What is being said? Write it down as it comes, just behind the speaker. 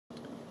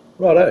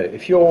Righto,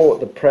 if you're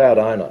the proud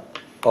owner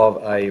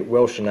of a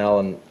Welch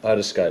Allyn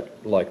otoscope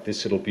like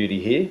this little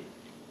beauty here,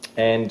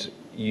 and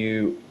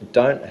you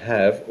don't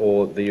have,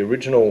 or the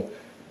original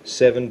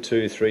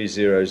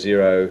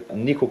 72300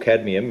 nickel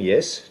cadmium,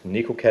 yes,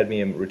 nickel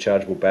cadmium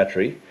rechargeable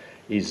battery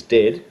is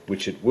dead,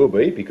 which it will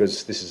be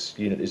because this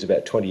unit is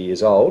about 20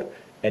 years old,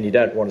 and you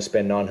don't want to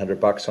spend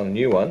 $900 on a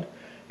new one,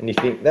 and you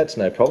think that's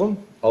no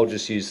problem, I'll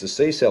just use the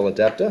C-cell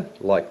adapter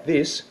like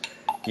this.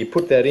 You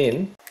put that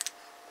in,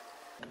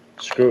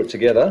 screw it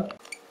together,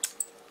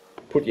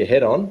 put your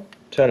head on,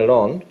 turn it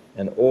on,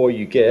 and all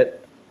you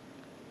get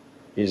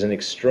is an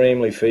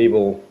extremely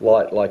feeble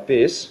light like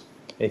this.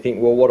 And you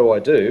think, well, what do I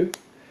do?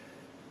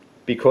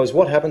 Because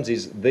what happens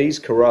is these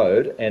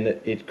corrode and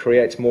it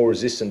creates more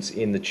resistance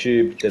in the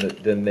tube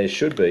than there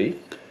should be.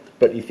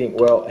 But you think,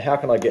 well, how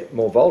can I get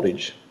more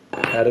voltage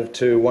out of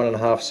two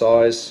 1.5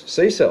 size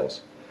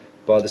C-cells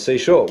by the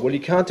seashore? Well, you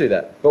can't do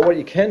that. But what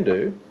you can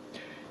do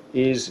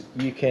is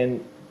you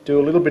can do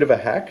a little bit of a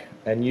hack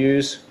and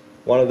use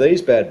one of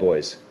these bad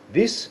boys.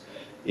 This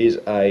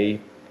is a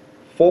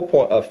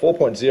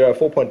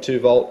 4.2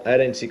 volt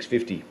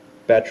 18650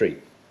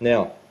 battery.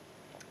 Now,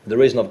 the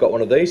reason I've got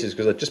one of these is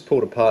because I just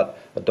pulled apart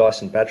a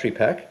Dyson battery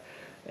pack,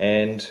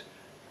 and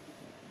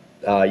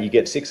you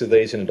get 6 of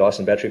these in a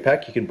Dyson battery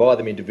pack. You can buy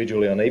them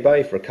individually on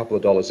eBay for a couple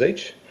of dollars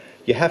each.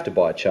 You have to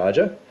buy a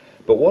charger,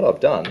 but what I've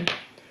done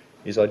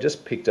is I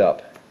just picked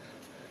up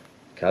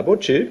a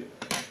cardboard tube,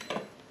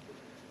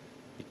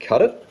 you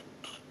cut it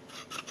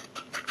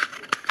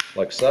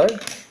like so,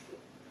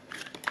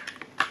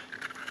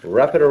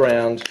 wrap it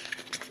around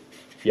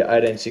your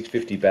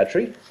 18650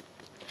 battery,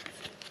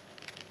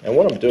 and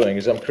what I'm doing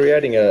is I'm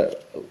creating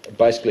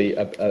basically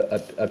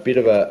a bit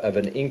of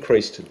an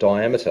increased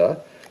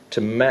diameter to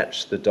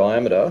match the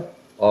diameter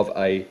of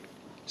a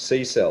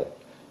C-cell.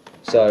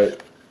 So,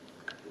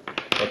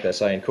 like they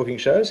say in cooking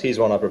shows, here's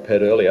one I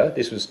prepared earlier.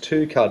 This was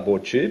 2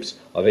 cardboard tubes.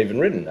 I've even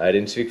written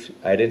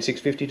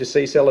 18650 to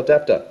C-cell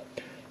adapter.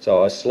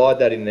 So I slide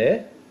that in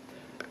there,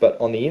 but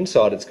on the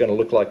inside it's going to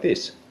look like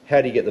this.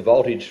 How do you get the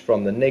voltage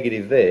from the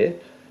negative there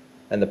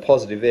and the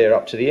positive there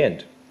up to the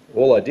end?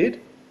 All I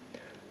did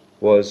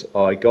was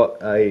I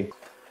got a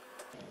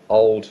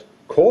old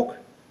cork,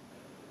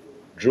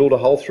 drilled a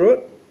hole through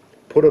it,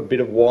 put a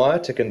bit of wire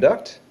to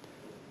conduct,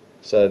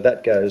 so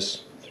that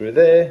goes through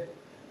there,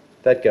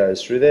 that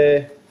goes through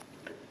there.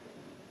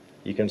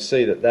 You can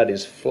see that that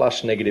is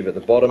flush negative at the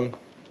bottom.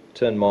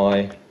 Turn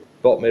my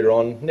voltmeter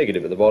on,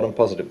 negative at the bottom,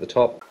 positive at the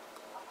top.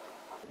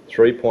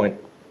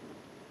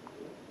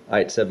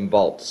 3.87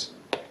 volts.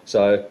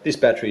 So this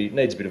battery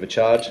needs a bit of a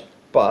charge,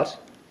 but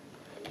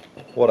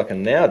what I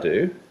can now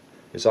do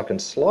is I can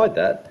slide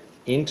that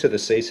into the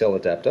C-cell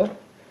adapter,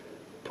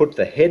 put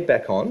the head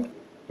back on,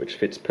 which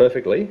fits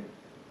perfectly,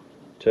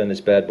 turn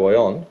this bad boy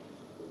on,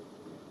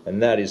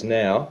 and that is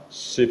now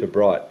super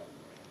bright.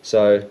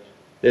 So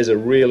there's a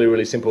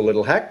really simple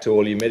little hack to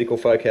all you medical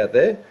folk out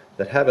there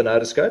that have an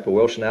otoscope, a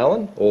Welch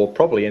Allyn, or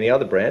probably any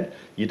other brand.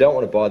 You don't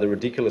want to buy the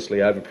ridiculously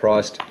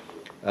overpriced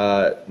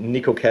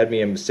nickel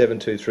cadmium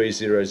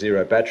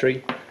 72300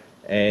 battery,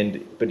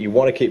 but you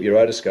want to keep your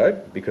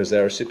otoscope because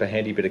they're a super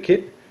handy bit of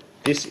kit.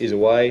 This is a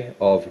way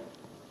of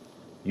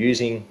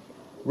using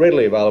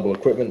readily available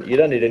equipment. You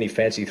don't need any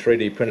fancy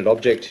 3D printed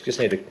object, you just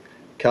need a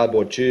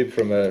cardboard tube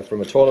from a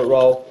toilet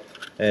roll,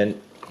 and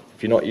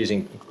if you're not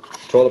using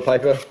toilet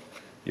paper,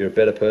 you're a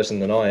better person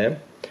than I am.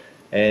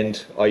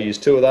 And I use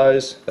 2 of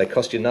those, they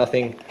cost you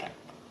nothing.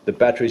 The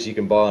batteries you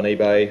can buy on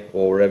eBay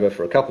or wherever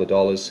for a couple of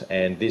dollars,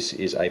 and this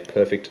is a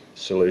perfect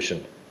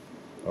solution.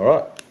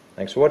 Alright,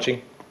 thanks for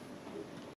watching.